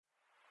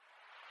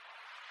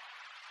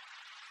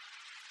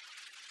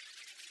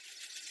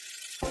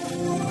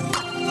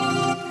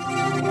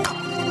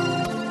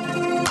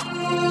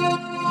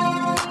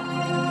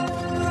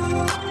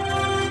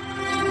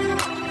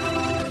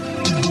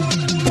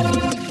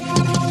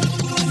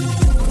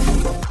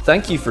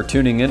Thank you for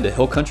tuning in to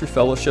Hill Country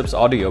Fellowship's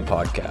audio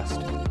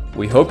podcast.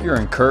 We hope you're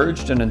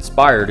encouraged and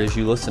inspired as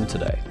you listen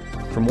today.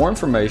 For more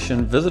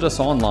information, visit us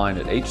online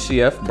at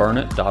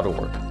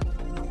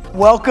hcfburnett.org.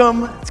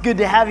 Welcome. It's good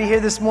to have you here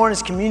this morning.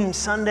 It's Communion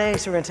Sunday,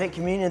 so we're going to take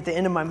communion at the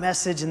end of my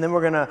message, and then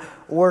we're going to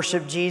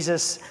worship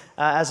Jesus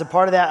as a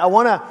part of that. I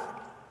want to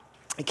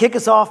kick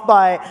us off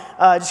by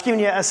just giving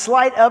you a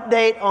slight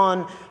update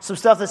on some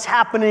stuff that's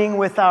happening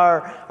with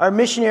our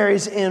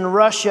missionaries in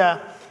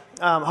Russia.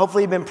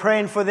 Hopefully you've been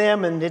praying for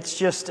them, and it's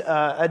just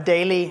a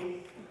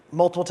daily,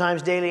 multiple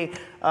times daily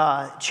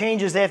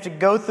changes they have to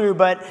go through.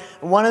 But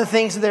one of the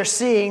things that they're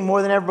seeing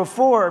more than ever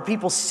before are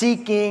people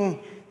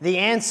seeking the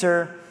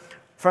answer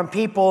from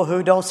people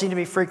who don't seem to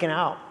be freaking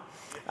out.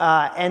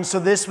 And so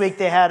this week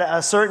they had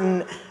a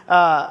certain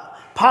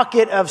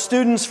pocket of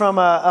students from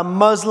a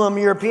Muslim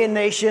European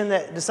nation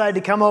that decided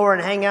to come over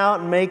and hang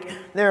out and make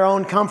their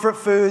own comfort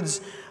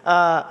foods,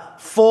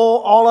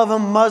 all of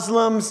them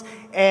Muslims,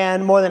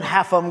 and more than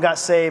half of them got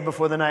saved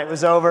before the night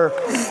was over.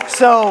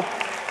 So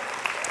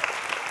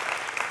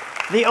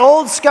the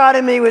old Scott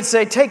in me would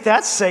say, take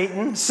that,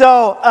 Satan.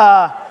 So,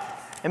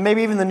 and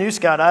maybe even the new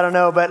Scott, I don't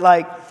know, but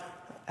like,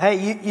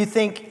 hey, you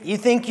think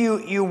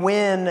you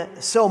win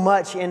so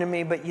much,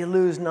 enemy, but you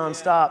lose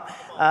nonstop.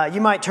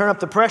 You might turn up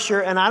the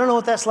pressure, and I don't know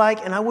what that's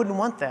like, and I wouldn't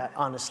want that,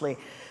 honestly.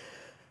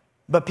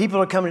 But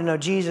people are coming to know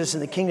Jesus,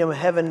 and the kingdom of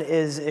heaven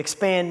is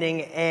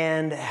expanding,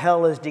 and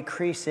hell is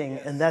decreasing,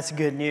 and that's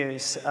good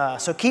news.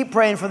 So keep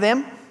praying for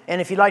them,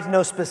 and if you'd like to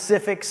know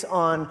specifics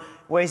on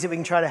ways that we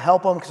can try to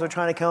help them, because we're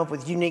trying to come up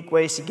with unique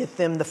ways to get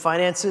them the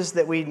finances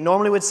that we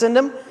normally would send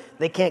them,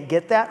 they can't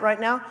get that right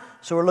now.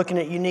 So we're looking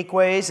at unique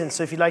ways, and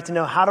so if you'd like to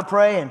know how to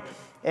pray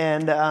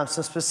and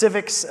some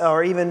specifics,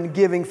 or even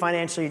giving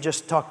financially,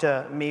 just talk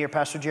to me or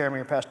Pastor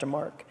Jeremy or Pastor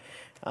Mark.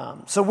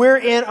 So we're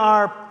in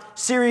our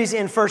series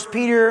in 1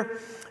 Peter,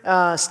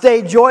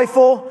 Stay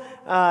Joyful.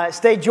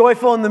 Stay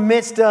joyful in the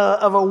midst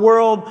of a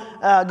world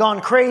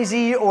gone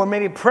crazy, or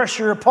maybe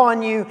pressure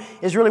upon you,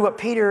 is really what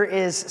Peter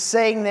is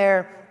saying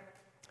there.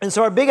 And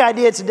so our big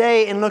idea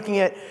today in looking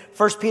at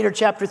 1 Peter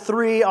chapter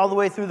 3 all the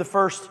way through the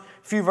first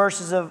few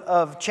verses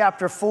of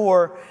chapter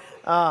 4,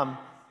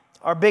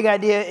 our big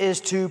idea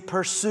is to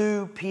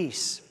pursue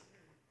peace.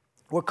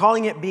 We're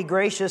calling it be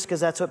gracious because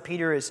that's what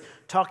Peter is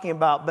talking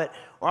about, but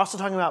we're also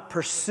talking about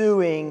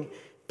pursuing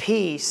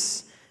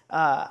peace,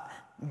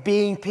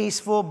 being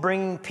peaceful,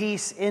 bringing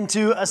peace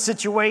into a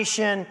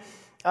situation,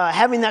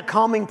 having that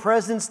calming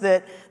presence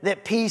that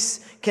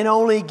peace can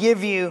only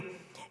give you,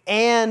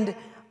 and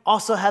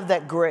also have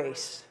that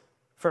grace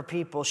for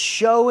people,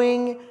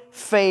 showing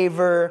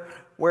favor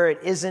where it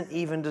isn't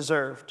even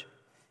deserved.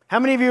 How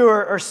many of you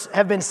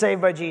have been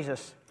saved by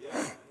Jesus?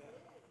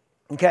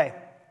 Okay.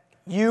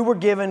 You were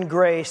given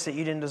grace that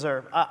you didn't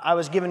deserve. I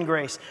was given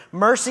grace.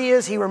 Mercy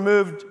is He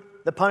removed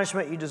the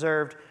punishment you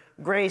deserved.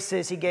 Grace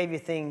is He gave you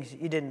things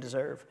you didn't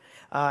deserve.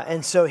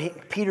 And so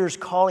Peter's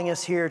calling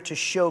us here to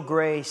show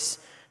grace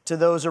to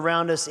those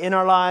around us in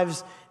our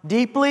lives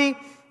deeply,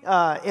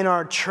 in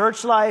our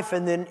church life,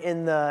 and then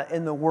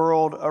in the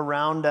world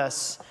around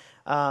us.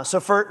 So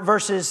for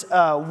verses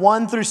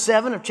 1 through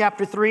 7 of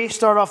chapter 3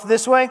 start off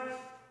this way.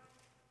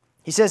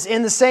 He says,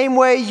 in the same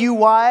way, you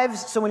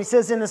wives. So when he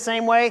says in the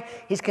same way,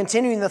 he's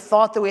continuing the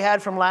thought that we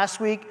had from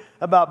last week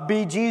about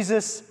be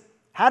Jesus.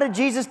 How did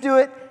Jesus do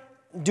it?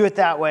 Do it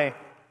that way.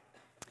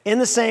 In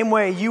the same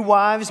way, you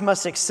wives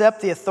must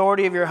accept the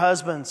authority of your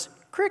husbands.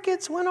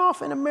 Crickets went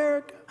off in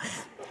America.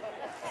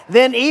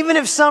 Then even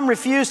if some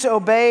refuse to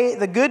obey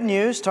the good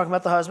news, talking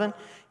about the husband,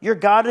 your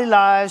godly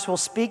lives will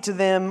speak to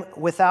them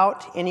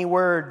without any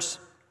words.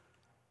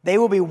 They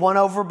will be won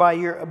over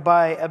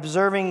by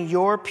observing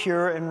your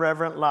pure and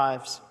reverent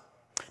lives.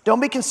 Don't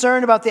be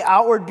concerned about the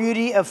outward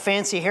beauty of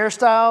fancy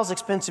hairstyles,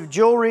 expensive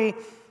jewelry,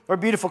 or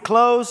beautiful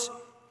clothes.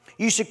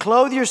 You should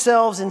clothe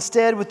yourselves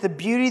instead with the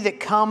beauty that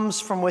comes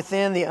from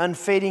within, the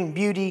unfading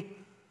beauty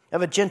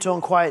of a gentle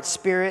and quiet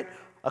spirit.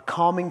 A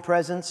calming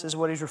presence is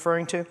what he's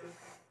referring to,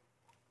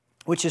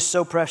 which is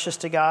so precious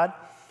to God.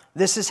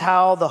 This is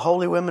how the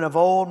holy women of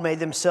old made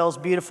themselves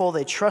beautiful.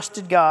 They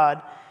trusted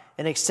God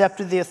and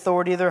accepted the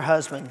authority of their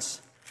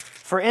husbands.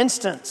 For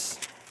instance,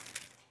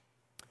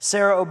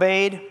 Sarah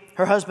obeyed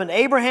her husband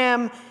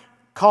Abraham,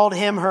 called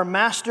him her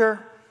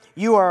master.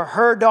 You are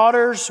her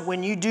daughters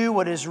when you do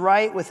what is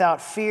right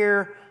without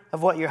fear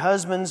of what your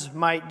husbands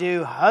might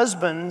do.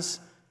 Husbands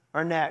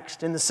are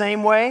next. In the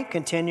same way,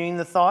 continuing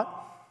the thought,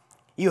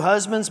 you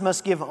husbands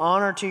must give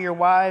honor to your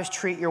wives.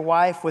 Treat your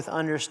wife with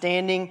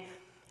understanding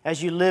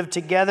as you live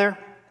together.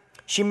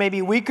 She may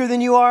be weaker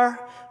than you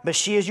are, but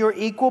she is your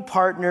equal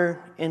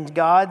partner in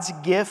God's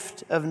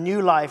gift of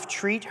new life.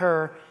 Treat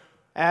her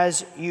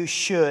as you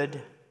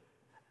should,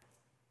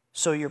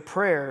 so your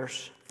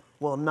prayers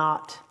will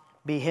not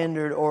be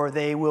hindered or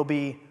they will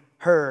be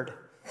heard.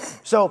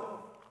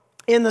 So,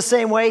 in the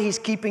same way, he's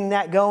keeping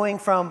that going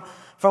from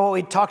what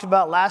we talked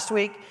about last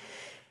week.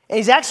 And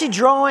he's actually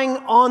drawing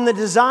on the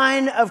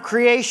design of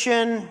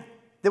creation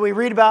that we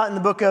read about in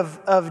the book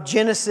of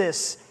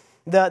Genesis.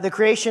 the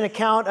creation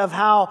account of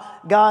how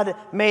God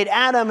made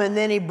Adam, and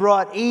then he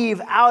brought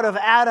Eve out of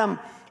Adam,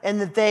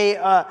 and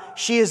that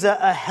she is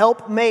a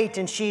helpmate,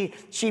 and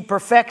she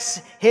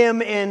perfects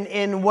him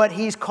in what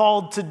he's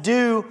called to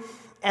do,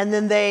 and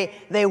then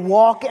they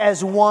walk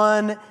as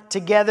one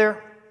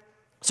together.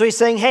 So he's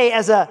saying, hey,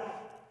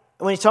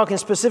 when he's talking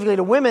specifically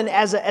to women,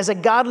 as a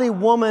godly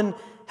woman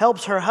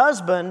helps her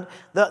husband,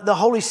 the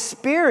Holy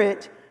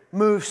Spirit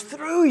moves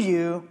through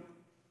you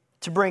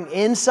to bring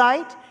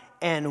insight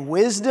and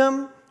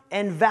wisdom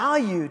and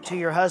value to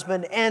your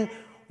husband. And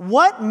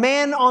what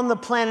man on the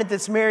planet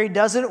that's married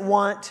doesn't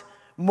want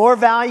more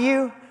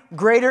value,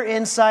 greater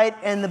insight,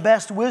 and the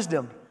best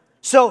wisdom?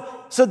 So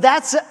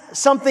that's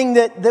something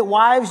that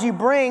wives you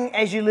bring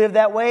as you live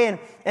that way,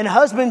 and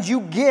husbands you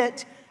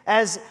get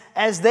as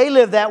they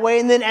live that way,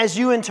 and then as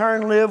you in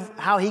turn live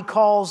how he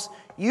calls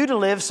you to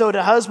live. So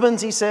to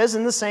husbands, he says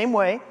in the same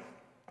way.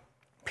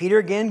 Peter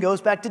again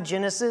goes back to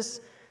Genesis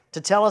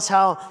to tell us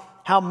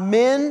how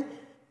men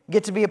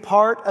get to be a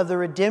part of the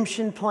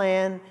redemption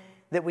plan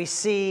that we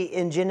see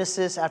in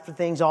Genesis after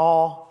things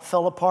all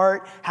fell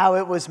apart, how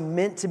it was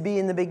meant to be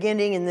in the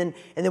beginning, and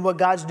then what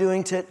God's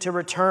doing to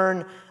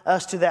return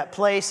us to that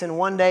place, and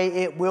one day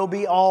it will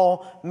be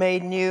all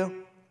made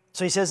new.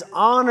 So he says,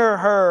 honor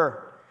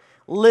her,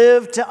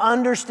 live to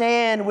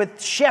understand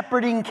with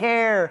shepherding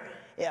care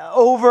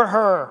over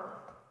her,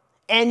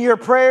 and your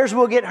prayers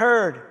will get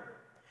heard.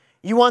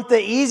 You want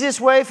the easiest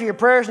way for your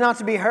prayers not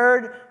to be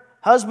heard,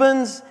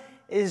 husbands,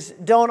 is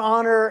don't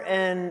honor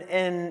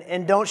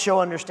and don't show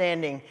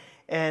understanding.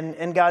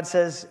 And God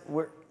says,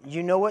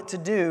 you know what to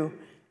do,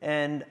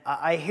 and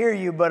I hear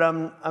you, but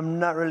I'm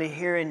not really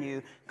hearing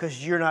you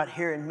because you're not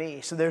hearing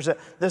me. So there's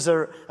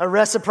a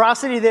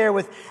reciprocity there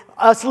with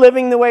us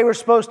living the way we're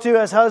supposed to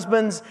as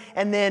husbands,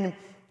 and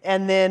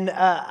then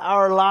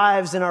our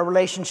lives and our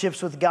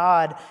relationships with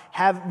God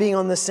being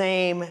on the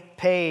same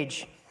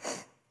page.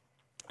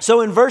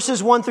 So in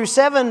verses 1 through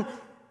 7,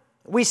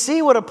 we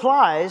see what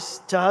applies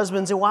to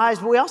husbands and wives,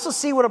 but we also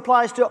see what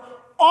applies to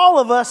all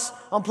of us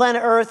on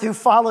planet Earth who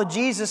follow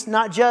Jesus,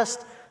 not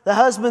just the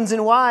husbands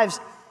and wives.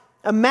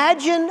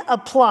 Imagine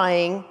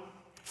applying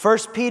 1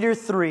 Peter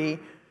 3,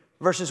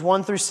 verses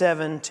 1 through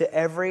 7 to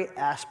every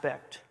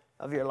aspect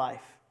of your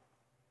life.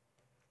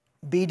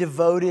 Be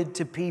devoted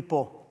to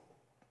people.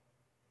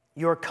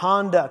 Your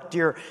conduct,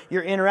 your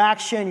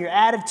interaction, your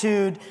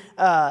attitude,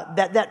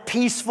 that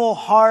peaceful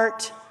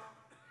heart,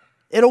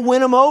 it'll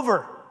win them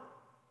over.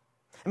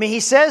 I mean,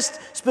 he says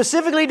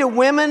specifically to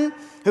women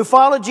who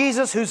follow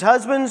Jesus, whose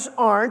husbands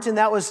aren't, and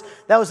that was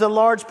a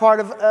large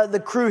part of the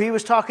crew he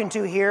was talking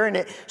to here, and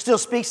it still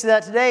speaks to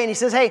that today. And he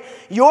says, hey,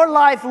 your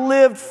life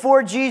lived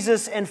for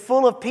Jesus and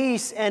full of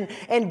peace and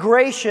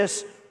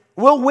gracious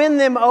will win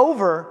them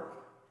over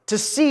to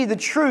see the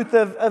truth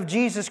of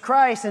Jesus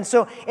Christ. And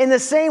so in the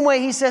same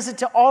way, he says it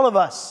to all of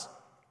us.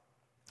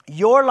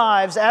 Your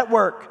lives at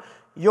work,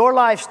 your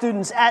life,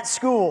 students, at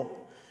school,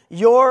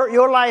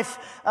 your life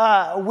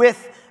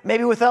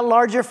maybe with a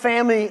larger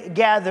family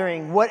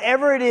gathering,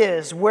 whatever it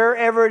is,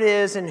 wherever it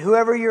is, and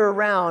whoever you're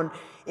around,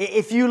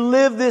 if you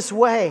live this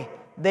way,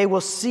 they will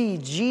see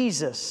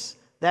Jesus,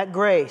 that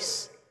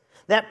grace.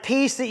 That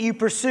peace that you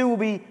pursue will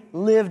be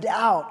lived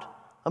out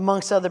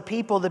amongst other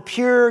people. The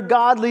pure,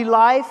 godly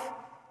life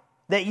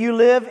that you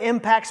live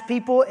impacts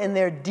people in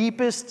their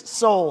deepest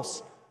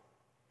souls.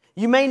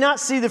 You may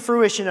not see the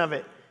fruition of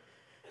it.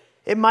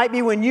 It might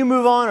be when you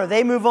move on or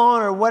they move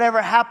on or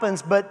whatever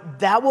happens, but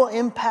that will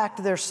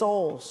impact their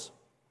souls.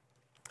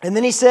 And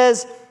then he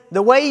says,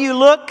 the way you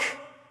look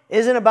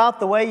isn't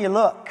about the way you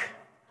look.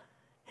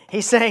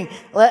 He's saying,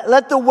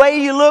 let the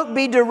way you look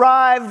be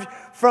derived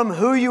from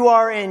who you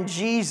are in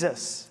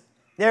Jesus.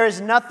 There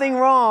is nothing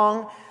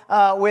wrong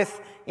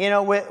with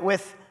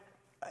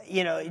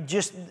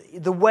just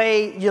the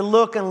way you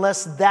look,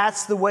 unless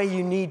that's the way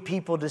you need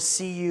people to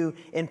see you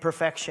in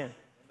perfection.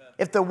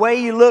 If the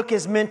way you look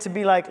is meant to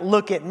be like,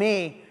 look at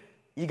me,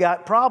 you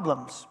got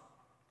problems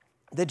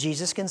that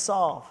Jesus can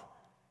solve.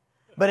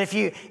 But if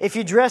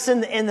you dress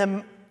in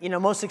the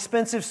most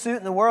expensive suit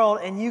in the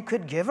world and you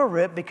could give a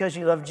rip because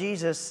you love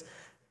Jesus,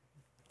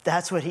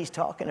 that's what he's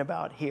talking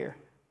about here.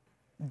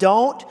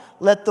 Don't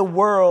let the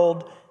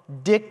world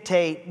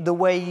dictate the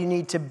way you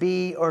need to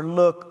be or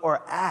look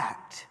or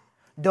act.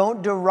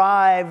 Don't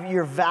derive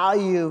your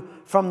value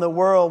from the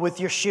world with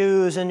your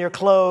shoes and your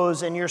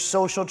clothes and your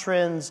social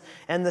trends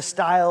and the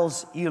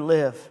styles you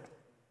live.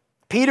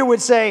 Peter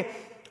would say,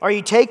 are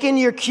you taking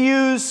your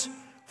cues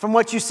from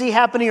what you see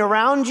happening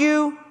around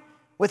you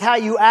with how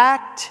you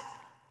act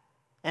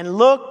and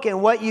look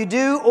and what you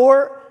do,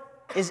 or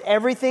is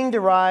everything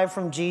derived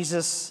from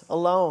Jesus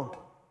alone?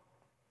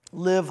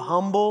 Live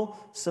humble,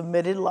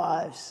 submitted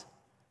lives,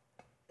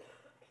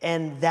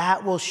 and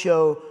that will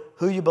show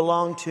who you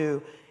belong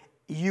to.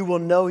 You will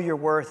know your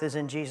worth is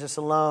in Jesus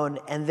alone.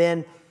 And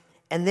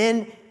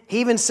then he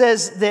even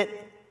says that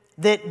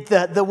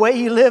the way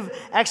you live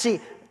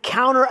actually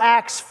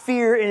counteracts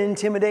fear and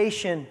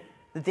intimidation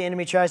that the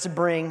enemy tries to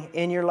bring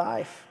in your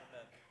life.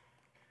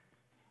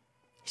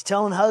 He's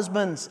telling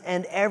husbands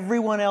and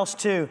everyone else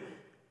too,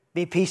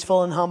 Be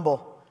peaceful and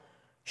humble.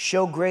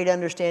 Show great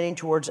understanding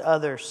towards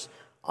others.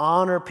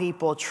 Honor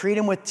people. Treat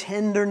them with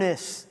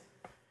tenderness.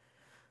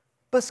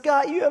 But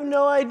Scott, you have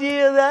no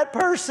idea that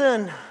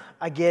person.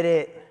 I get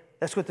it.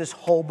 That's what this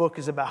whole book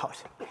is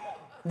about.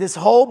 This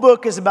whole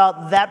book is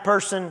about that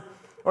person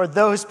or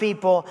those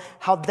people,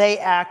 how they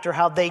act or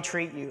how they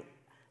treat you.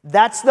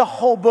 That's the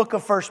whole book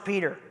of 1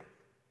 Peter.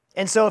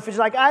 And so if it's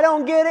like, I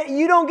don't get it,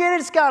 you don't get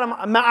it, Scott,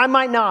 I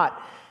might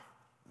not.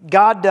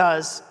 God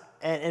does,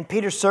 and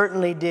Peter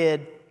certainly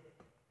did.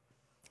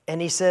 And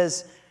he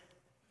says,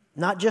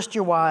 not just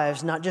your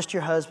wives, not just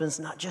your husbands,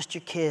 not just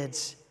your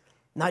kids,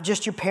 not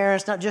just your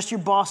parents, not just your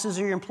bosses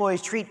or your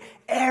employees. Treat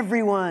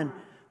everyone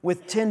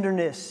with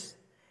tenderness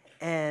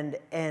and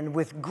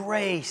with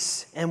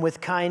grace and with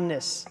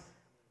kindness.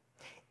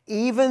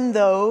 Even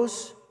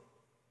those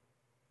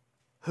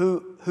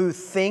who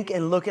think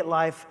and look at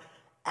life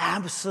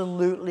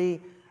absolutely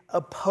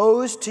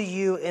opposed to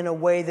you in a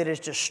way that is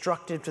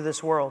destructive to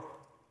this world.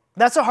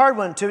 That's a hard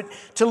one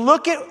to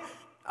look at.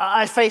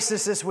 I faced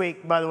this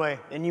week, by the way,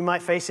 and you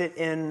might face it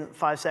in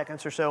 5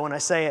 seconds or so when I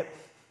say it.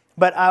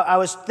 But I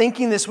was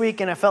thinking this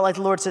week, and I felt like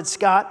the Lord said,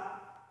 Scott,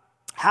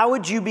 how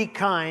would you be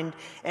kind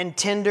and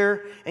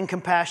tender and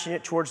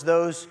compassionate towards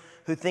those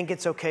who think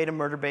it's okay to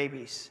murder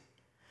babies?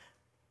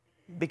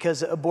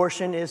 Because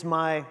abortion is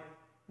my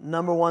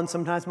number one,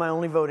 sometimes my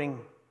only voting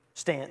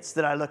stance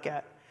that I look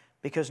at,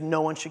 because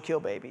no one should kill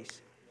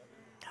babies.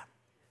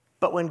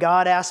 But when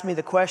God asked me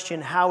the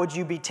question, how would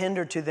you be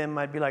tender to them?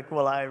 I'd be like,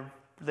 well, I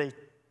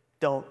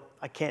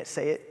can't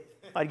say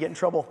it. I'd get in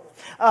trouble.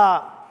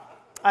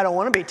 I don't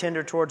want to be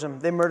tender towards them.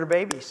 They murder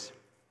babies.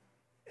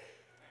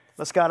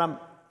 But Scott,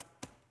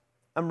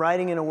 I'm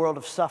writing in a world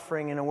of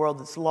suffering, in a world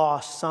that's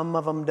lost. Some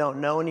of them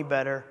don't know any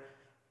better,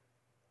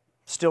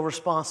 still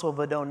responsible,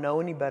 but don't know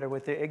any better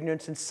with their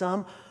ignorance. And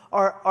some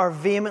are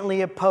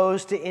vehemently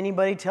opposed to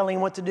anybody telling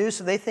them what to do,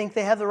 so they think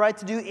they have the right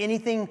to do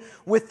anything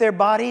with their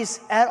bodies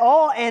at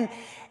all. And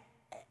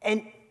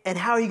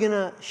how are you going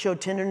to show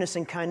tenderness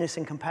and kindness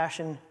and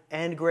compassion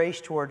and grace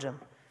towards them?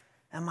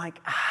 I'm like,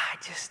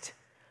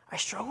 I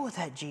struggle with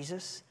that,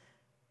 Jesus.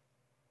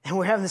 And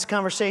we're having this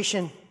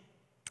conversation,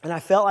 and I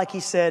felt like he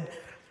said,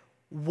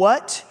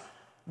 what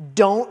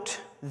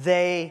don't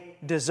they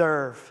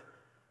deserve?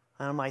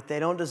 And I'm like, they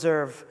don't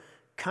deserve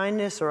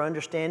kindness or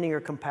understanding or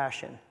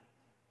compassion.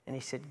 And he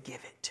said, give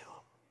it to them.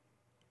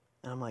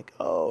 And I'm like,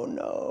 oh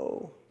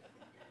no.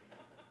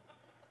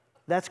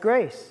 That's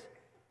grace.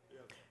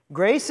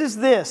 Grace is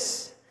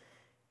this.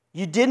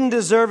 You didn't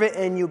deserve it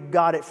and you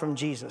got it from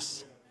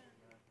Jesus.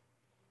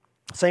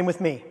 Same with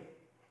me.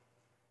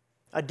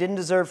 I didn't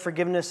deserve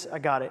forgiveness, I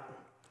got it.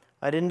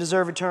 I didn't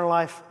deserve eternal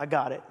life, I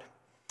got it.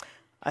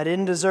 I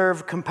didn't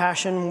deserve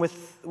compassion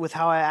with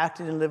how I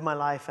acted and lived my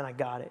life, and I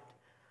got it.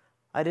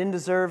 I didn't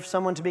deserve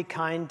someone to be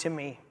kind to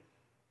me,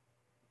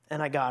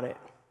 and I got it.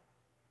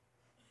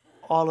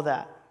 All of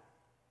that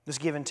was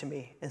given to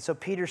me. And so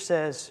Peter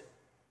says,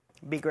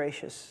 be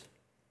gracious.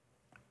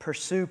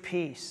 Pursue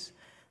peace.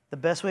 The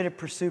best way to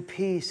pursue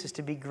peace is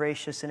to be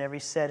gracious in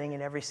every setting,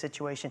 in every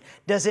situation.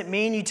 Does it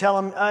mean you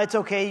tell them, it's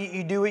okay,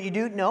 you do what you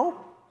do?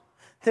 No.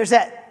 There's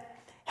that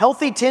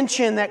healthy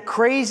tension, that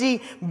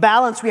crazy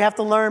balance we have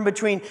to learn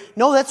between,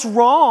 no, that's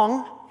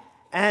wrong,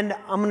 and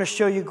I'm going to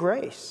show you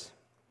grace.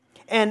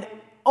 And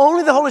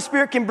only the Holy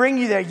Spirit can bring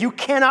you there. You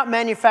cannot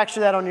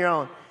manufacture that on your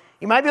own.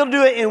 You might be able to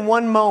do it in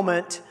one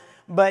moment,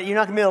 but you're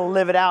not going to be able to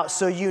live it out.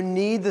 So you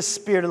need the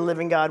Spirit of the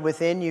living God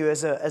within you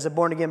as a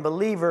born-again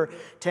believer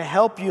to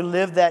help you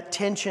live that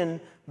tension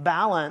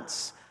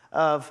balance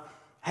of,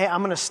 hey,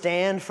 I'm going to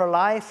stand for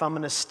life. I'm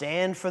going to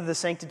stand for the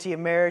sanctity of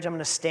marriage. I'm going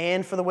to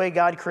stand for the way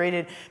God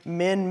created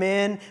men,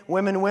 men,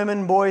 women,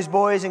 women, boys,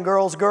 boys, and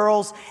girls,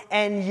 girls.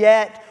 And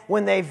yet,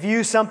 when they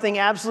view something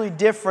absolutely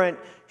different,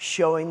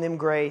 showing them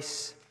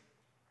grace,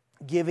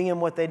 giving them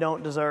what they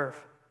don't deserve.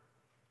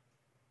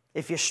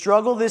 If you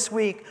struggle this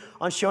week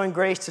on showing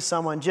grace to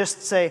someone,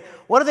 just say,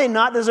 what do they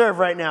not deserve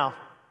right now?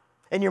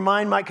 And your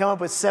mind might come up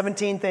with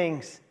 17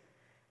 things,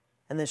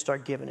 and then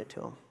start giving it to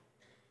them.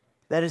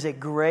 That is a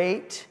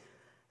great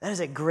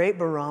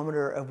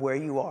barometer of where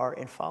you are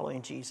in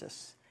following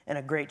Jesus, and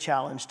a great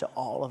challenge to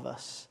all of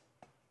us.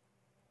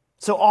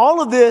 So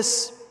all of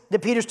this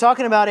that Peter's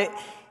talking about,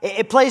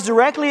 it plays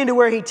directly into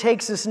where he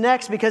takes us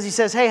next, because he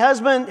says, hey,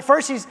 husband,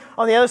 first he's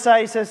on the other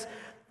side, he says,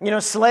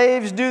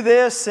 slaves do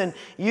this, and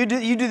you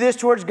do this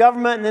towards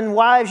government, and then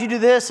wives, you do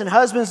this, and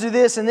husbands do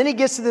this. And then he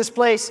gets to this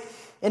place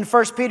in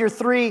 1 Peter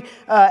 3,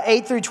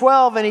 8 through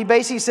 12, and he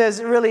basically says,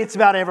 really, it's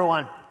about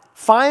everyone.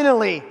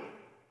 Finally,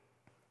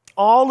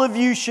 all of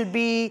you should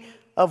be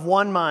of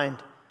one mind.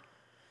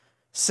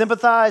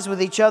 Sympathize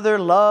with each other,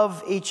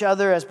 love each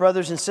other as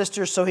brothers and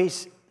sisters. So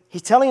he's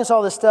telling us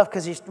all this stuff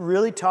because he's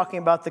really talking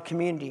about the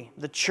community,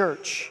 the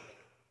church,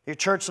 your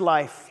church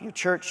life, your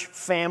church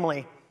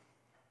family.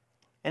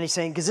 And he's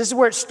saying, because this is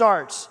where it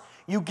starts.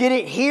 You get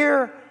it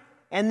here,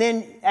 and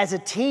then as a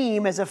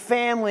team, as a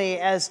family,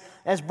 as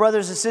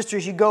brothers and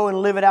sisters, you go and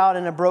live it out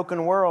in a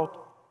broken world.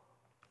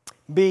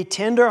 Be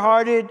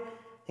tenderhearted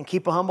and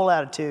keep a humble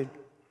attitude.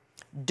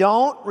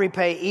 Don't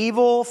repay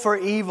evil for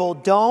evil.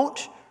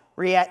 Don't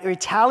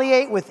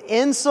retaliate with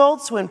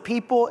insults when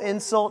people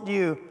insult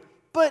you.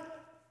 But,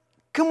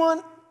 come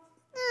on.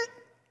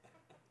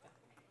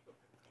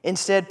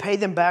 Instead, pay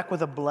them back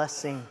with a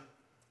blessing.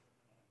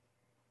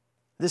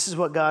 This is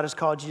what God has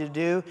called you to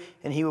do,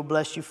 and He will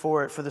bless you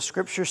for it. For the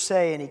Scriptures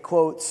say, and he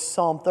quotes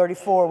Psalm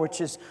 34, which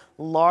is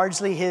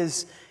largely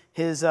his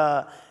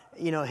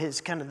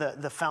kind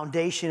of the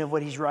foundation of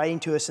what he's writing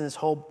to us in this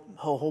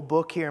whole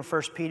book here in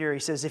 1 Peter. He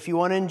says, if you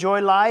want to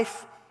enjoy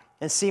life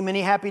and see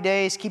many happy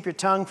days, keep your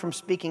tongue from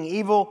speaking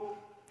evil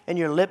and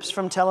your lips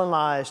from telling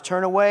lies.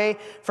 Turn away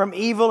from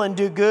evil and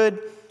do good.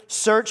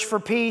 Search for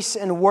peace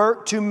and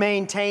work to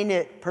maintain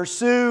it.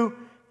 Pursue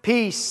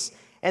peace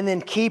and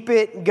then keep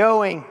it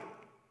going.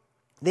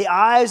 The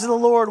eyes of the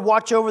Lord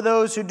watch over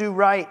those who do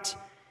right.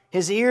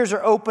 His ears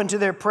are open to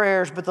their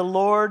prayers, but the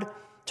Lord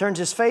turns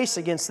His face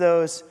against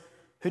those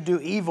who do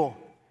evil.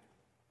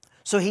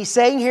 So he's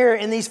saying here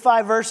in these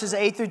 5 verses,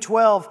 8 through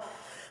 12,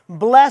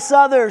 bless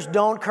others,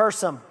 don't curse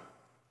them.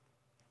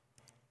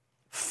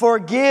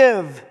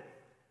 Forgive,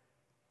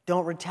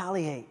 don't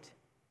retaliate.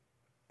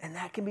 And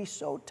that can be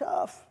so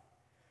tough.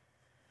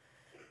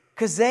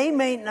 Because they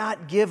may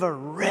not give a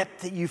rip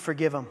that you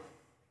forgive them.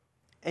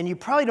 And you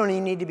probably don't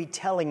even need to be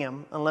telling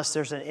them unless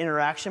there's an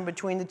interaction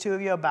between the two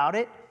of you about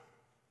it.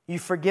 You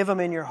forgive them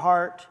in your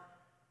heart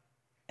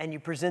and you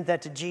present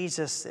that to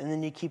Jesus, and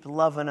then you keep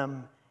loving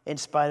them in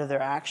spite of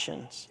their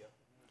actions.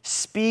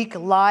 Speak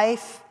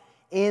life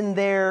in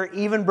their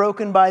even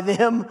broken by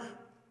them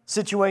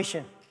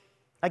situation.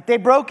 Like they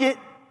broke it,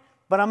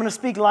 but I'm going to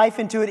speak life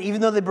into it even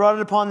though they brought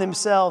it upon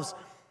themselves.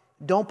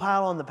 Don't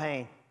pile on the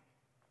pain.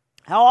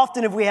 How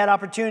often have we had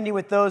opportunity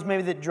with those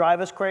maybe that drive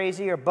us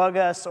crazy or bug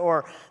us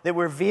or that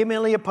we're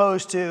vehemently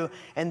opposed to,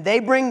 and they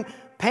bring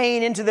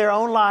pain into their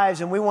own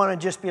lives and we want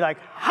to just be like,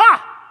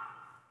 ha!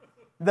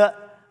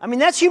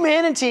 That's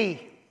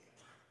humanity.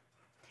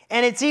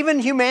 And it's even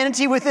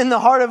humanity within the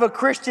heart of a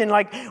Christian.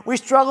 Like, we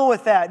struggle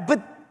with that.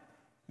 But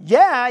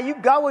yeah, you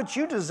got what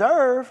you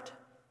deserved.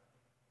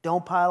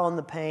 Don't pile on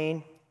the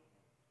pain.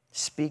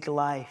 Speak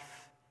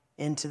life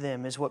into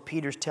them is what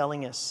Peter's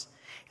telling us.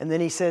 And then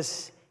he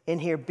says in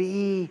here,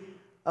 be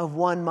of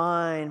one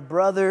mind,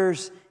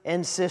 brothers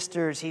and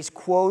sisters. He's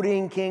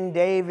quoting King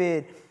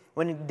David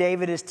when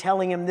David is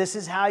telling him, this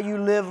is how you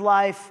live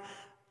life,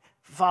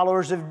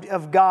 followers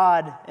of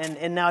God.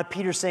 And now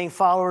Peter's saying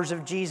followers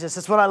of Jesus.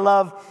 That's what I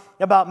love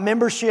about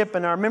membership,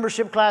 and our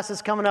membership class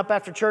is coming up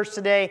after church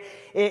today.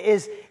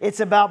 It's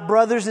about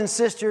brothers and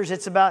sisters.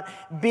 It's about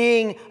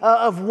being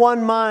of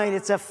one mind.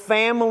 It's a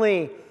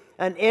family,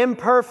 an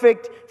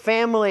imperfect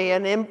family,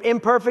 and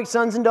imperfect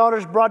sons and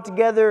daughters brought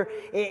together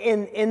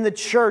in the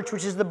church,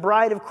 which is the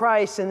bride of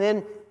Christ. And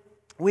then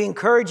we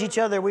encourage each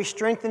other. We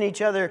strengthen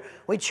each other.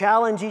 We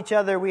challenge each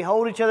other. We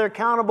hold each other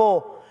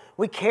accountable.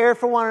 We care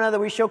for one another.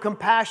 We show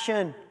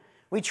compassion.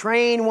 We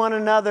train one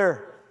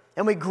another.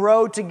 And we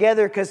grow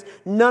together because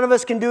none of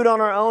us can do it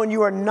on our own.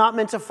 You are not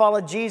meant to follow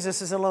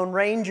Jesus as a lone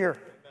ranger.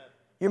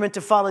 You're meant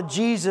to follow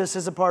Jesus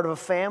as a part of a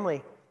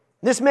family.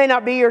 This may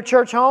not be your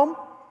church home,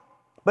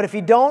 but if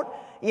you don't,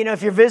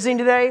 if you're visiting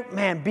today,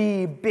 man,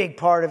 be a big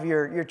part of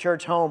your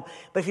church home.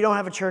 But if you don't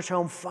have a church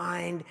home,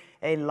 find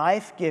a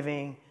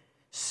life-giving,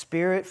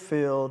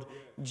 Spirit-filled,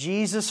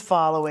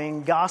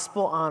 Jesus-following,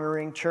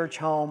 gospel-honoring church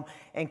home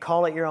and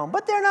call it your own.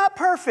 But they're not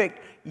perfect.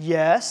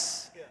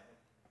 Yes.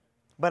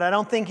 But I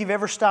don't think you've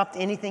ever stopped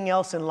anything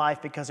else in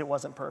life because it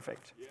wasn't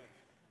perfect.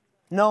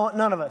 No,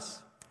 none of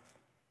us.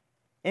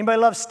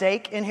 Anybody love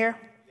steak in here?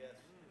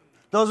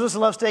 Those of us who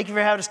love steak, have you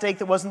ever had a steak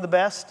that wasn't the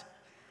best?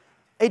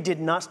 It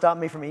did not stop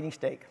me from eating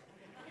steak.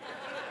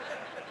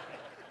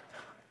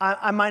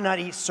 I might not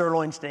eat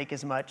sirloin steak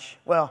as much.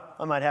 Well,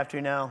 I might have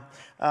to now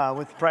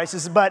with the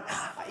prices. But,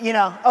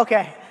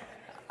 okay.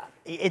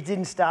 It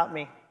didn't stop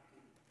me.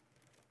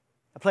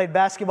 I played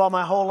basketball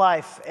my whole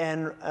life,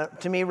 and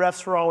to me,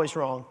 refs were always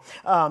wrong.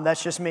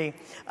 That's just me.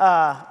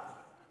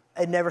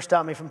 It never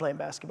stopped me from playing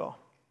basketball.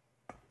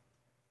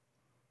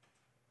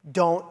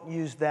 Don't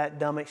use that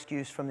dumb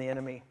excuse from the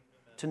enemy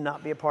to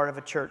not be a part of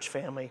a church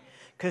family,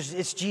 because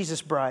it's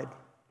Jesus' bride.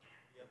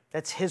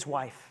 That's His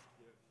wife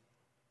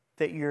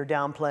that you're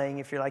downplaying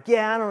if you're like,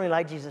 yeah, I don't really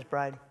like Jesus'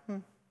 bride.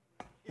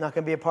 Not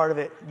going to be a part of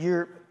it.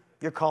 You're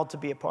called to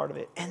be a part of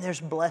it, and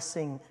there's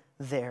blessing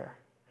there.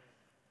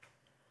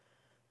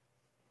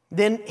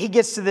 Then he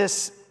gets to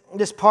this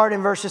part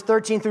in verses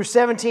 13 through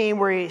 17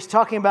 where he's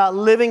talking about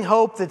living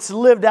hope that's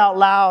lived out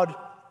loud.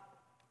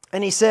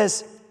 And he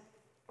says,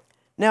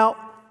 now,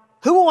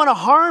 who will want to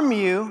harm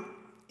you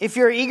if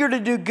you're eager to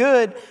do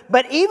good?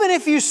 But even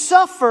if you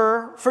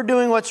suffer for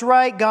doing what's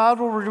right, God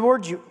will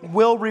reward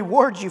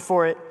you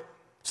for it.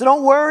 So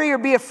don't worry or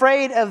be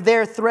afraid of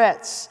their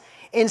threats.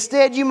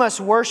 Instead, you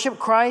must worship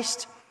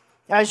Christ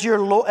as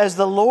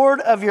the Lord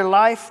of your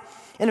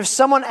life. And if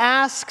someone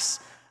asks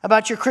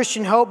about your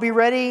Christian hope,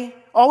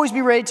 always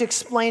be ready to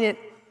explain it,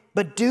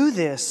 but do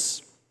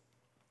this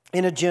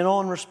in a gentle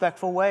and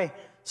respectful way.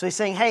 So he's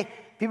saying, hey,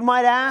 people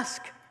might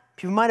ask,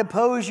 people might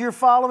oppose your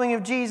following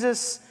of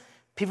Jesus,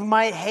 People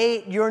might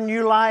hate your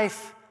new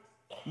life.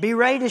 Be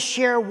ready to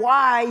share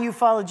why you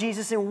follow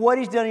Jesus and what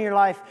He's done in your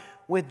life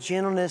with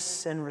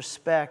gentleness and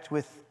respect,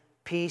 with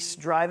peace,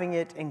 driving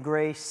it, and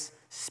grace,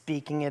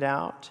 speaking it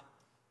out.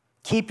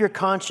 Keep your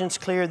conscience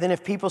clear. Then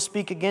if people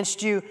speak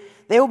against you,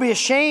 they will be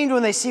ashamed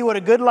when they see what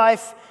a good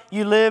life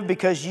you live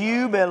because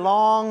you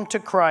belong to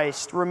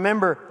Christ.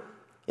 Remember,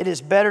 it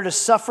is better to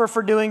suffer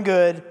for doing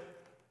good,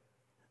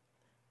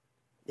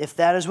 if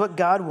that is what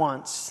God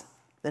wants,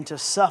 than to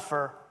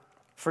suffer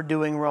for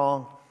doing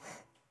wrong.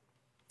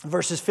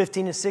 Verses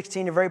 15 and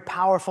 16 are very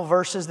powerful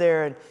verses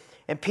there.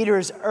 And Peter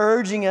is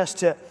urging us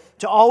to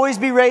always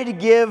be ready to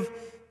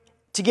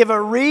give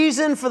a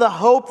reason for the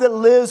hope that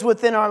lives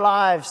within our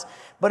lives.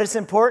 But it's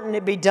important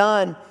it be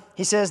done,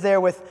 he says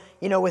there, with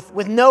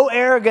no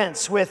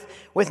arrogance,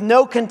 with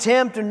no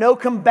contempt or no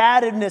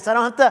combativeness.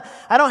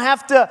 I don't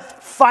have to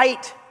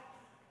fight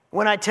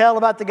when I tell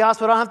about the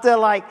gospel. I don't have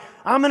to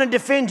I'm going to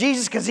defend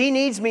Jesus because He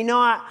needs me.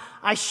 No,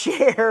 I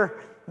share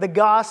the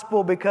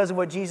gospel because of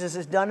what Jesus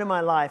has done in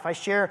my life. I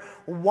share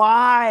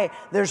why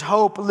there's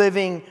hope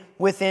living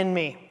within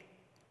me.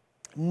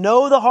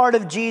 Know the heart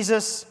of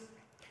Jesus.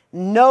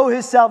 Know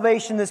His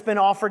salvation that's been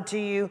offered to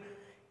you.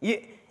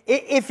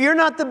 If you're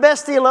not the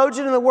best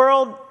theologian in the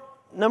world,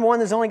 number one,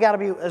 there's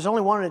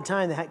only one at a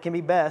time that can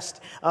be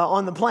best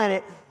on the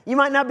planet. You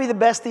might not be the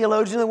best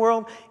theologian in the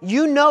world.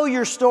 You know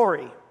your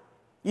story.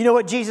 You know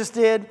what Jesus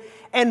did.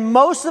 And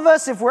most of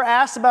us, if we're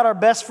asked about our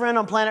best friend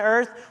on planet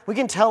Earth, we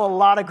can tell a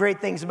lot of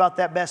great things about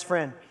that best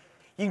friend.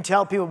 You can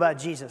tell people about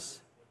Jesus.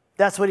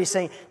 That's what he's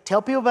saying.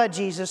 Tell people about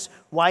Jesus,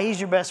 why He's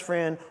your best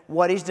friend,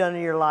 what He's done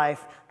in your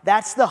life.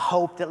 That's the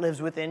hope that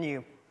lives within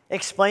you.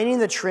 Explaining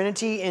the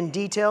Trinity in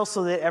detail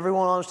so that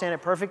everyone will understand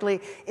it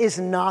perfectly is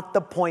not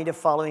the point of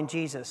following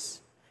Jesus.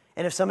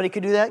 And if somebody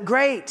could do that,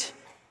 great.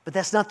 But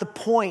that's not the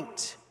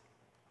point.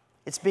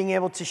 It's being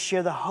able to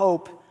share the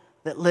hope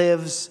that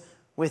lives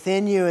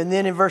within you. And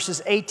then in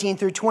verses 18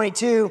 through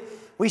 22,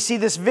 we see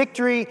this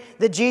victory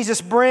that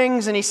Jesus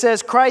brings. And He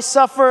says, Christ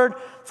suffered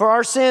for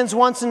our sins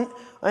once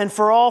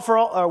for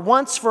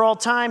all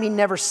time. He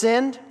never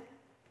sinned,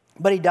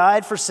 but He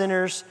died for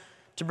sinners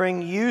to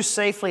bring you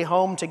safely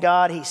home to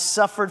God. He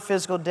suffered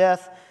physical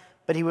death,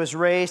 but He was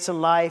raised to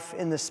life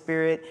in the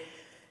Spirit.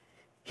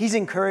 He's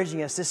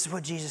encouraging us. This is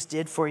what Jesus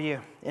did for you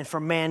and for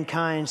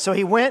mankind. So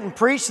He went and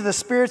preached to the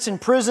spirits in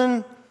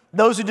prison,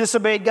 those who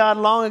disobeyed God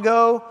long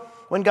ago,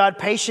 when God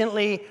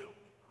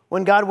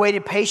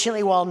waited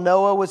patiently while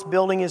Noah was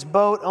building his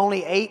boat.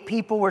 Only 8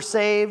 people were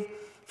saved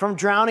from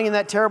drowning in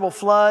that terrible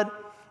flood.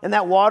 And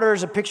that water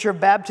is a picture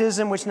of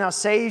baptism, which now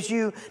saves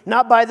you,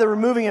 not by the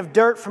removing of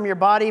dirt from your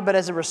body, but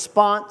as a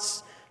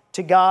response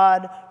to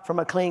God from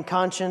a clean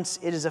conscience.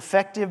 It is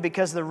effective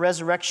because of the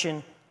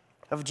resurrection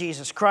of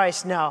Jesus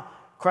Christ. Now,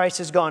 Christ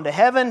has gone to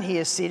heaven. He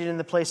is seated in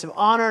the place of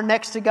honor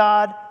next to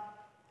God,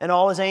 and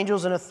all His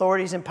angels and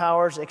authorities and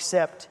powers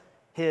accept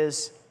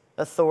His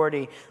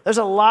authority. There's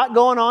a lot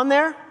going on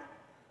there,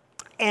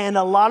 and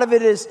a lot of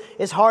it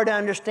is hard to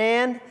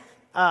understand.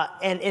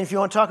 And if you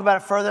want to talk about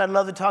it further, I'd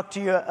love to talk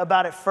to you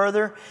about it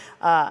further.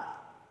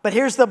 But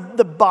here's the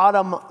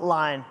bottom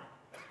line.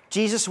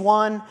 Jesus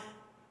won,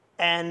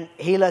 and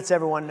He lets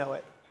everyone know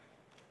it.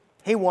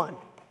 He won,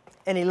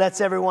 and He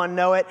lets everyone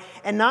know it.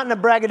 And not in a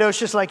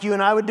braggadocious like you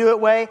and I would do it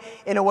way,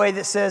 in a way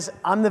that says,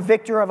 I'm the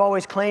victor. I've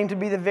always claimed to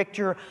be the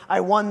victor. I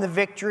won the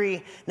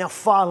victory. Now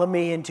follow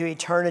me into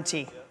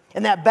eternity.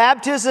 And that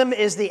baptism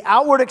is the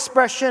outward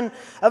expression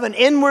of an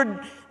inward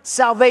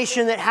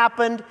salvation that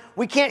happened.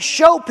 We can't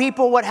show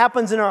people what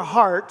happens in our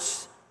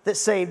hearts that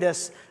saved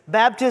us.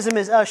 Baptism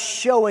is us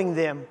showing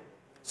them.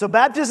 So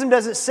baptism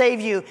doesn't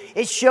save you.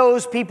 It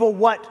shows people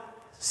what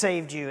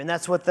saved you. And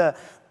that's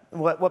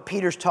what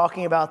Peter's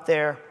talking about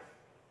there.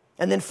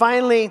 And then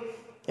finally,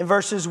 in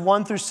verses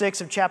 1 through 6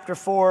 of chapter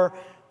 4,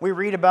 we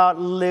read about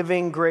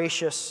living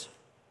gracious.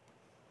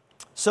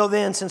 So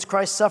then, since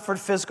Christ suffered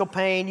physical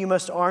pain, you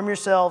must arm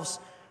yourselves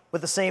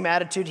with the same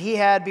attitude He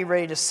had. Be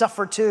ready to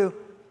suffer too.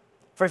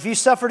 For if you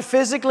suffered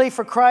physically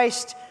for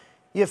Christ,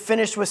 you have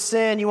finished with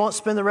sin. You won't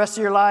spend the rest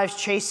of your lives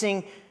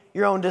chasing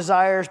your own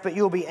desires, but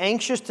you will be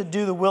anxious to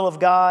do the will of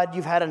God.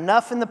 You've had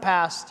enough in the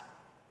past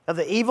of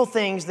the evil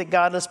things that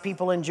godless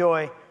people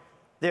enjoy,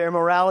 their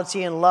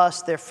immorality and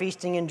lust, their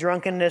feasting and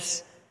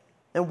drunkenness,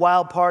 and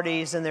wild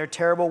parties, and their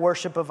terrible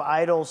worship of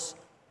idols.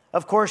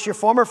 Of course, your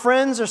former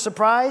friends are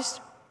surprised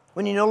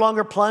when you no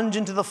longer plunge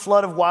into the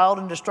flood of wild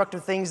and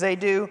destructive things they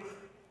do,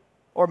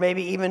 or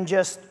maybe even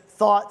just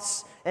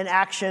thoughts and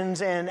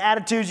actions and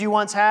attitudes you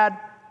once had.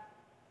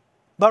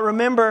 But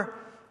remember,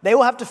 they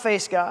will have to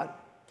face God,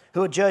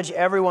 who will judge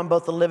everyone,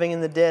 both the living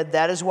and the dead.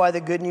 That is why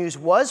the good news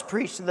was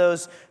preached to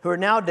those who are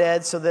now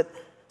dead,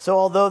 so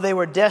although they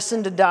were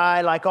destined to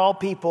die like all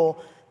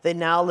people, they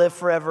now live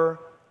forever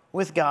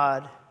with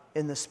God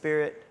in the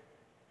Spirit.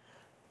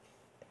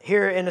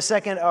 Here in a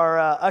second, our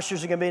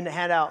ushers are going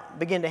to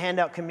begin to hand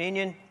out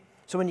communion.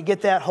 So when you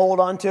get that, hold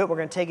on to it. We're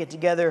going to take it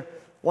together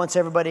once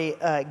everybody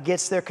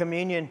gets their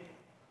communion.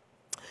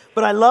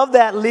 But I love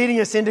that leading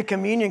us into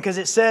communion, because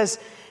it says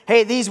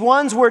hey, these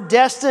ones were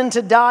destined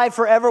to die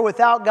forever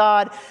without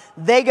God.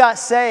 They got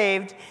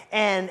saved,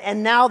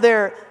 and now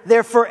they're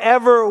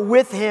forever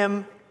with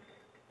Him.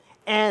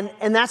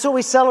 And that's what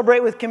we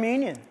celebrate with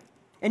communion.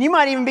 And you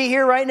might even be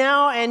here right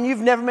now and you've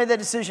never made that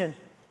decision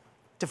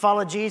to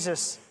follow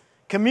Jesus.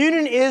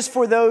 Communion is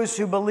for those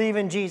who believe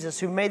in Jesus,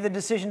 who've made the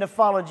decision to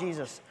follow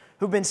Jesus,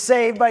 who've been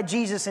saved by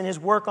Jesus and His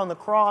work on the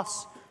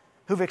cross,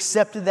 who've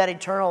accepted that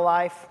eternal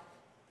life.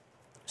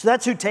 So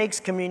that's who takes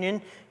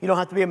communion. You don't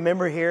have to be a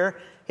member here.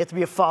 You have to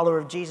be a follower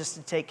of Jesus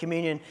to take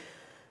communion.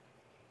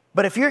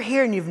 But if you're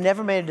here and you've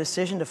never made a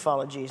decision to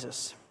follow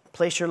Jesus,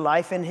 place your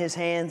life in His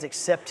hands,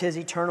 accept His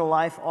eternal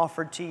life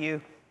offered to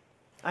you,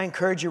 I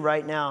encourage you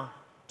right now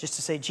just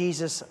to say,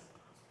 Jesus,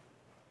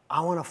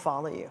 I want to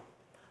follow you.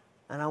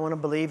 And I want to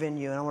believe in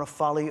you. And I want to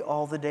follow you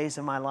all the days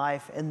of my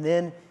life. And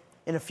then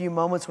in a few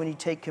moments when you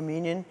take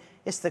communion,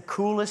 it's the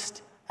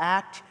coolest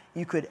act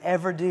you could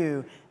ever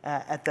do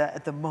at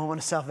the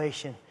moment of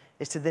salvation,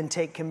 is to then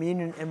take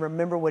communion and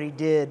remember what He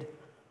did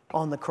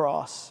on the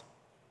cross.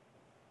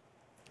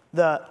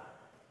 One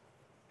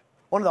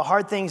of the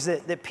hard things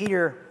that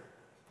Peter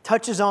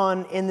touches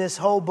on in this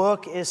whole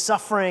book is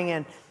suffering.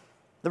 And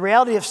the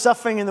reality of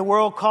suffering in the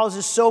world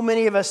causes so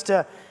many of us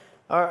to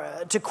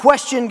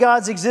question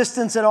God's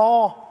existence at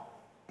all,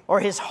 or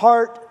His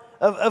heart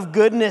of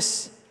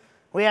goodness.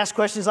 We ask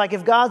questions like,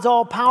 if God's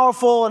all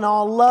powerful and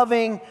all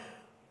loving,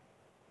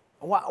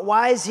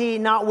 why is He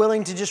not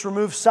willing to just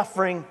remove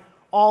suffering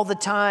all the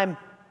time?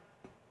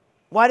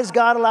 Why does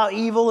God allow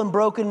evil and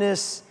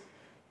brokenness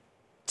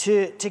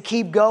to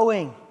keep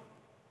going?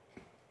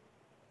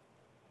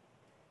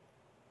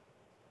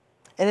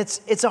 And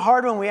it's a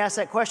hard one. We ask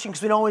that question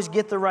because we don't always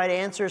get the right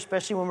answer,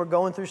 especially when we're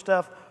going through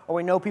stuff or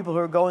we know people who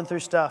are going through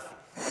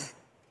stuff.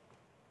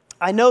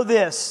 I know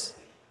this.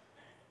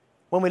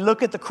 When we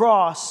look at the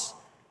cross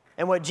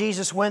and what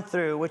Jesus went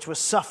through, which was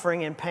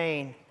suffering and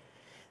pain,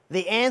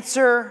 the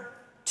answer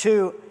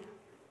to,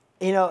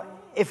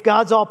 if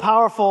God's all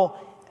powerful,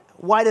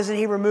 why doesn't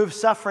He remove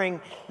suffering?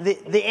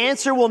 The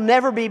answer will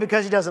never be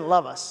because He doesn't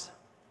love us.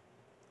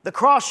 The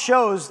cross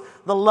shows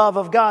the love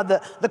of God.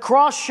 The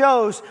cross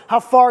shows how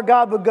far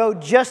God would go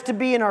just to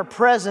be in our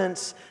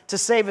presence to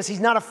save us. He's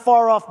not a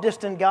far off,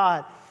 distant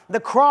God. The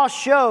cross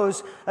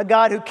shows a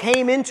God who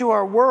came into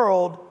our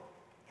world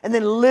and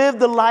then lived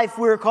the life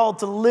we were called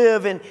to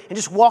live and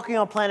just walking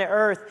on planet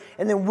Earth,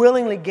 and then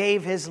willingly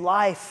gave His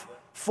life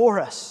for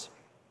us.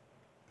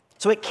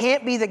 So it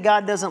can't be that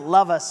God doesn't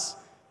love us.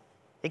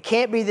 It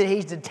can't be that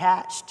He's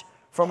detached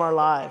from our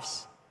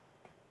lives.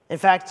 In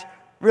fact,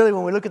 really,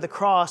 when we look at the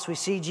cross, we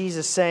see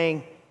Jesus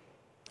saying,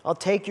 I'll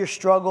take your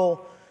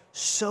struggle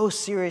so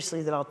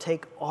seriously that I'll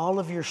take all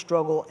of your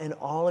struggle and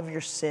all of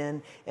your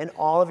sin and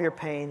all of your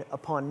pain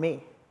upon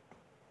me.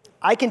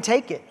 I can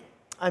take it.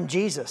 I'm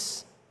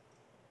Jesus.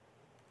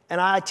 And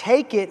I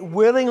take it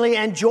willingly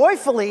and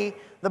joyfully,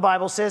 the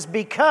Bible says,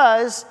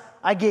 because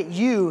I get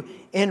you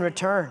in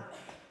return.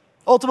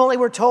 Ultimately,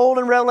 we're told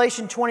in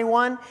Revelation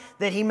 21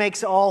 that He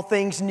makes all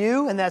things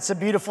new, and that's a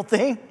beautiful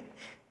thing,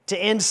 to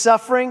end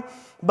suffering.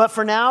 But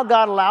for now,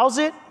 God allows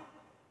it,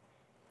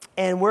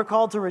 and we're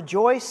called to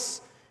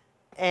rejoice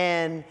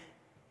and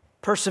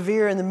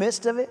persevere in the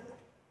midst of it.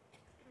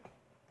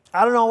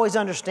 I don't always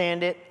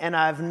understand it, and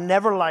I've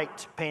never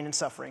liked pain and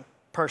suffering,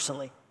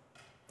 personally.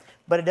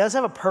 But it does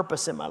have a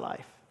purpose in my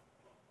life.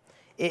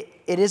 It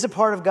is a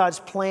part of God's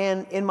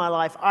plan in my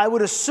life. I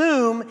would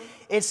assume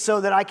it's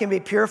so that I can be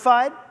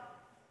purified,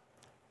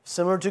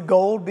 similar to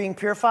gold being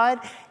purified,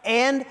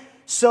 and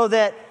so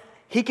that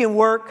He can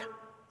work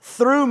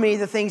through me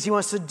the things He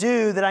wants to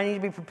do that I need to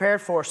be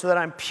prepared for, so that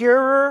I'm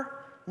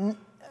purer,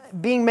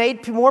 being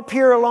made more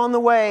pure along the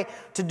way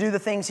to do the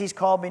things He's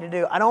called me to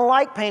do. I don't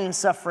like pain and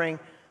suffering,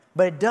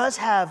 but it does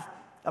have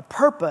a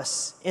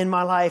purpose in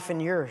my life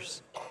and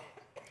yours.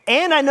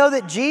 And I know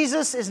that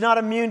Jesus is not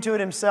immune to it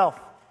Himself.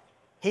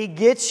 He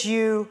gets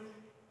you.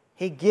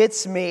 He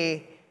gets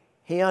me.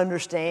 He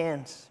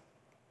understands.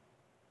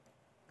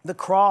 The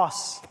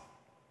cross,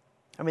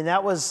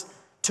 that was,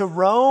 to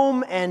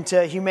Rome and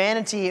to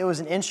humanity, it was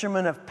an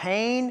instrument of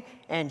pain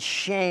and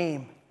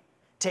shame.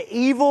 To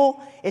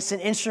evil, it's an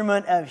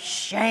instrument of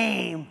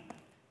shame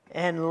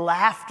and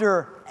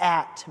laughter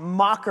at,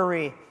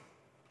 mockery.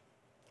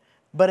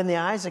 But in the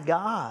eyes of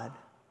God,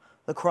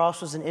 the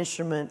cross was an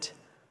instrument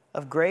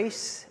of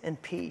grace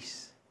and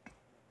peace.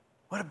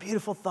 What a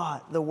beautiful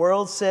thought. The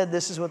world said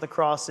this is what the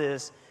cross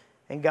is,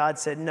 and God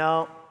said,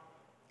 no.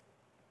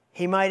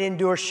 He might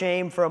endure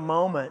shame for a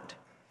moment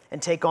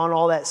and take on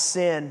all that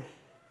sin,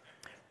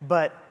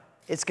 but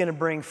it's going to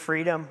bring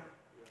freedom.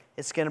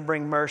 It's going to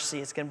bring mercy.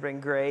 It's going to bring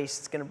grace.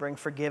 It's going to bring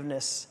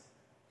forgiveness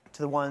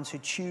to the ones who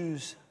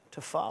choose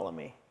to follow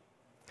me.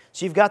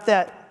 So you've got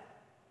that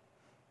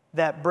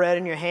bread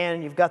in your hand,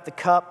 and you've got the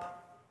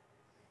cup.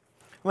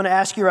 I'm going to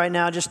ask you right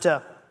now just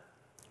to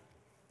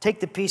take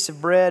the piece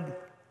of bread.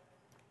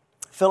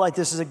 I feel like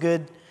this is a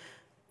good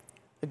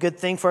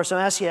thing for us. I'm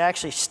asking you to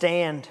actually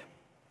stand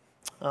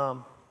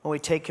when we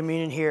take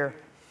communion here.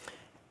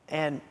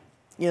 And,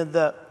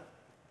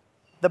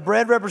 the The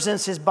bread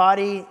represents his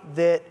body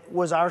that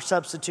was our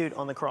substitute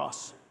on the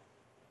cross.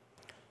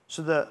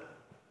 So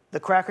the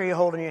cracker you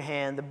hold in your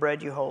hand, the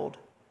bread you hold,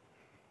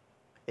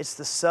 it's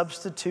the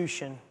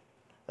substitution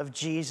of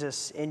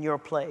Jesus in your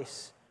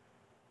place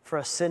for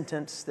a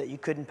sentence that you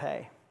couldn't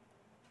pay.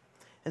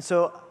 And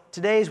so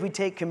today as we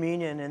take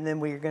communion, and then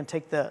we're going to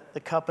take the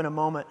cup in a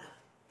moment,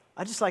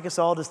 I'd just like us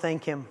all to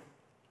thank him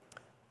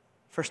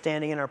for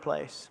standing in our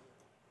place.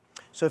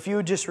 So if you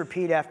would just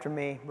repeat after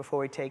me before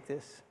we take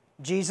this.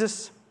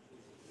 Jesus,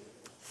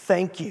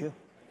 thank you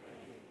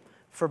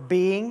for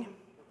being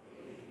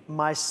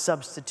my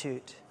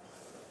substitute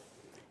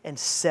and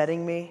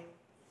setting me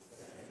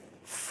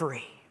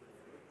free.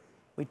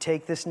 We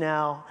take this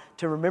now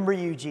to remember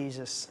you,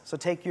 Jesus. So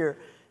take your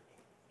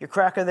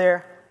cracker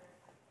there.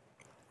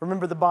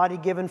 Remember the body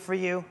given for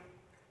you.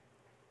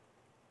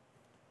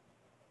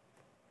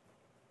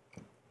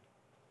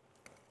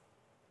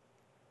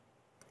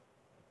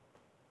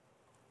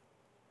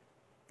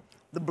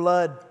 The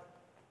blood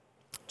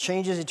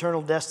changes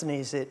eternal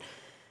destinies.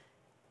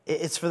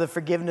 It's for the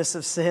forgiveness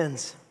of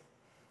sins.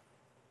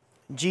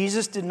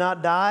 Jesus did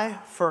not die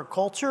for a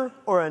culture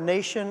or a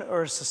nation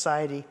or a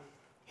society.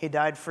 He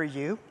died for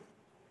you,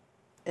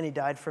 and he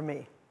died for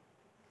me.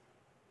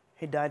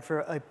 He died for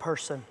a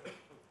person,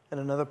 and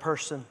another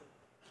person,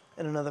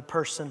 and another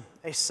person,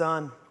 a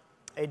son,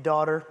 a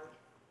daughter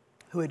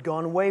who had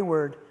gone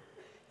wayward,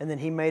 and then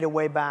he made a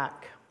way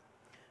back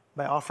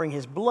by offering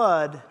his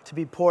blood to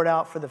be poured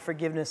out for the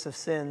forgiveness of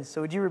sins.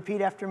 So would you repeat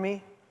after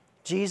me?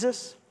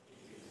 Jesus,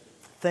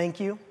 thank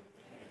you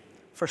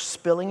for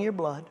spilling your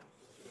blood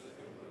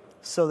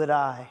so that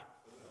I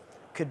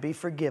could be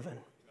forgiven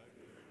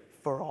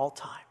for all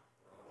time.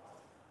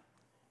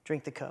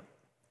 Drink the cup.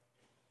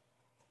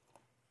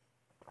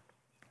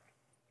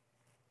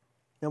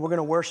 Now we're going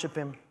to worship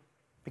him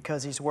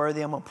because he's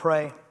worthy. I'm going to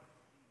pray.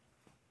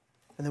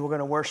 And then we're going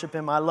to worship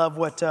him. I love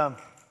what, I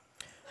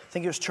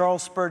think it was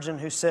Charles Spurgeon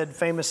who said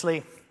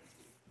famously,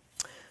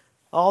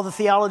 all the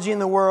theology in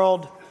the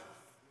world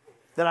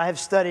that I have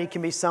studied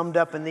can be summed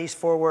up in these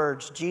 4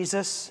 words.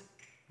 Jesus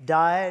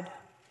died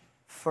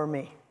for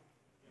me.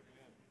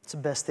 It's the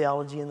best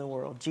theology in the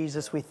world.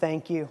 Jesus, we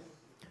thank you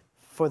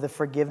for the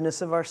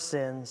forgiveness of our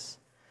sins,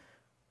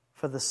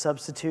 for the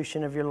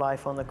substitution of your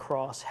life on the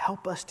cross.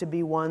 Help us to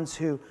be ones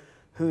who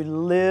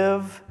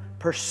live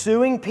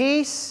pursuing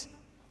peace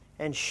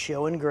and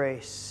showing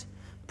grace.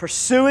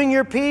 Pursuing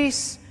your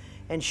peace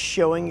and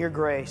showing your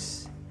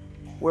grace.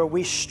 Where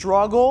we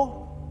struggle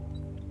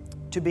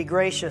to be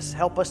gracious,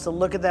 help us to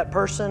look at that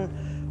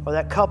person or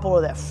that couple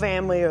or that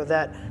family or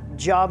that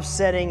job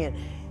setting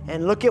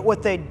and look at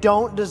what they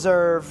don't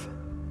deserve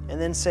and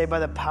then say, by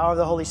the power of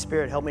the Holy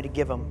Spirit, help me to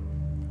give them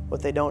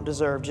what they don't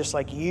deserve, just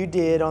like you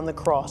did on the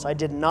cross. I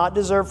did not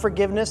deserve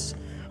forgiveness.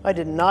 I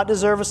did not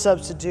deserve a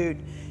substitute.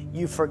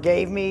 You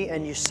forgave me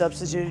and you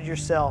substituted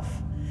yourself,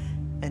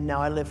 and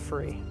now I live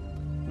free.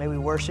 May we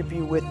worship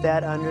you with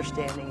that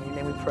understanding. In your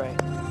name we pray.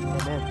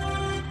 Amen.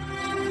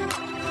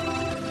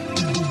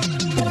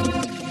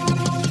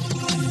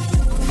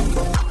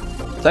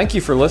 Thank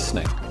you for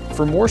listening.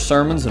 For more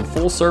sermons and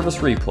full service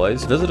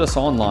replays, visit us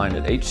online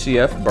at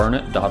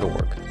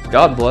hcfburnett.org.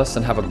 God bless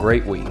and have a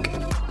great week.